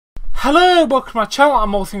Hello, welcome to my channel.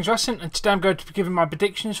 I'm All Things Wrestling, and today I'm going to be giving my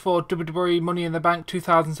predictions for WWE Money in the Bank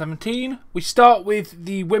 2017. We start with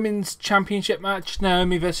the Women's Championship match,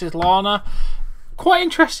 Naomi versus Lana. Quite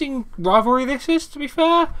interesting rivalry this is, to be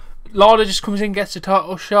fair. Lana just comes in, gets the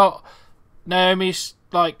title shot. Naomi's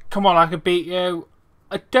like, come on, I can beat you.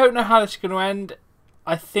 I don't know how this is going to end.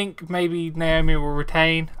 I think maybe Naomi will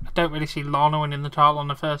retain. I don't really see Lana winning the title on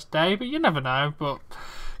the first day, but you never know. But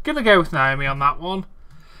going to go with Naomi on that one.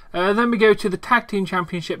 Then we go to the Tag Team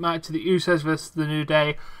Championship match, the Usos versus the New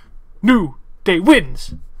Day. New Day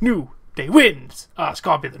wins! New Day wins! Ah, it's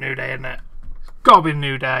got to be the New Day, isn't it? It's got to be the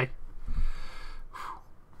New Day.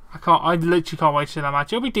 I literally can't wait to see that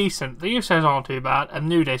match. It'll be decent. The Usos aren't too bad, and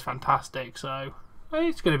New Day's fantastic, so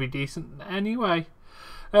it's going to be decent anyway.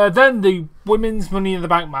 Then the Women's Money in the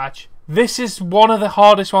Bank match. This is one of the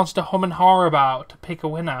hardest ones to hum and haw about, to pick a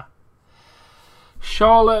winner.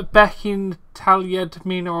 Charlotte, Becky, Natalya,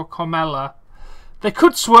 Tamina or Carmella. They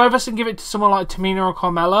could swerve us and give it to someone like Tamina or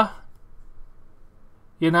Carmella.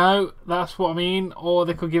 You know, that's what I mean. Or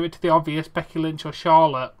they could give it to the obvious, Becky Lynch or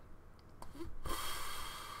Charlotte.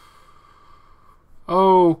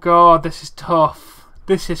 Oh god, this is tough.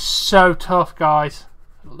 This is so tough, guys.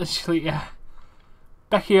 Literally, yeah.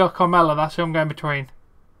 Becky or Carmella, that's who I'm going between.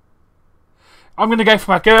 I'm going to go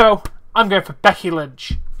for my girl. I'm going for Becky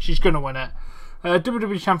Lynch. She's going to win it.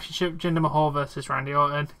 WWE Championship, Jinder Mahal versus Randy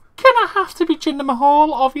Orton. Can I have to be Jinder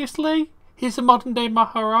Mahal, obviously? He's a modern day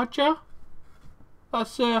Maharaja.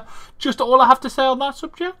 That's just all I have to say on that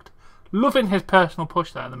subject. Loving his personal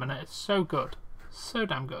push there at the minute. It's so good. So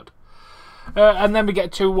damn good. And then we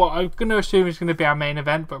get to what I'm going to assume is going to be our main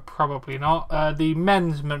event, but probably not. The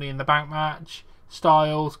Men's Money in the Bank match.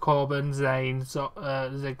 Styles, Corbin, Zayn,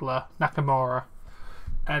 Ziggler, Nakamura,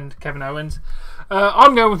 and Kevin Owens.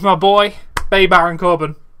 I'm going with my boy, Baron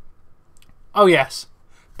Corbin. Oh yes.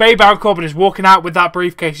 Baron Corbin is walking out with that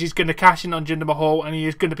briefcase. He's going to cash in on Jinder Mahal and he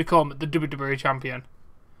is going to become the WWE Champion.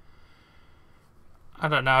 I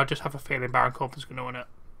don't know. I just have a feeling Baron Corbin's going to win it.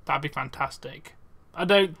 That'd be fantastic. I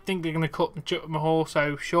don't think they're going to cut Mahal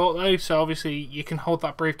so short though. So obviously you can hold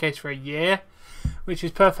that briefcase for a year, which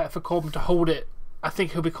is perfect for Corbin to hold it. I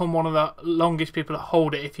think he'll become one of the longest people to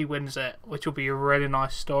hold it if he wins it, which will be a really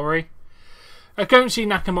nice story. I don't see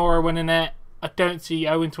Nakamura winning it. I don't see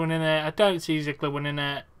Owens winning it. I don't see Ziggler winning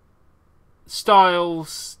it.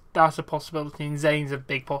 Styles, that's a possibility. And Zayn's a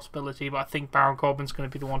big possibility. But I think Baron Corbin's going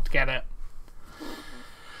to be the one to get it.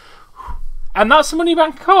 And that's the Money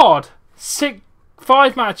Bank card.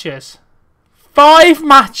 5 matches. 5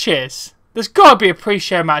 matches. There's got to be a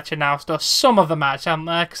pre-show match announced or some other match, hasn't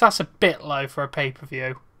there? Because that's a bit low for a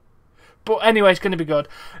pay-per-view. But anyway, it's going to be good.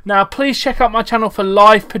 Now, please check out my channel for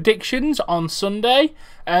live predictions on Sunday.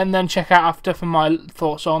 And then check out after for my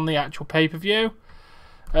thoughts on the actual pay-per-view.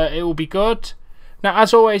 It will be good. Now,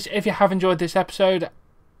 as always, if you have enjoyed this episode,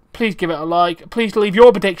 please give it a like. Please leave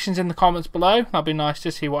your predictions in the comments below. That'd be nice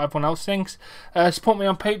to see what everyone else thinks. Support me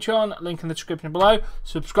on Patreon. Link in the description below.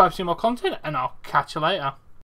 Subscribe to see more content. And I'll catch you later.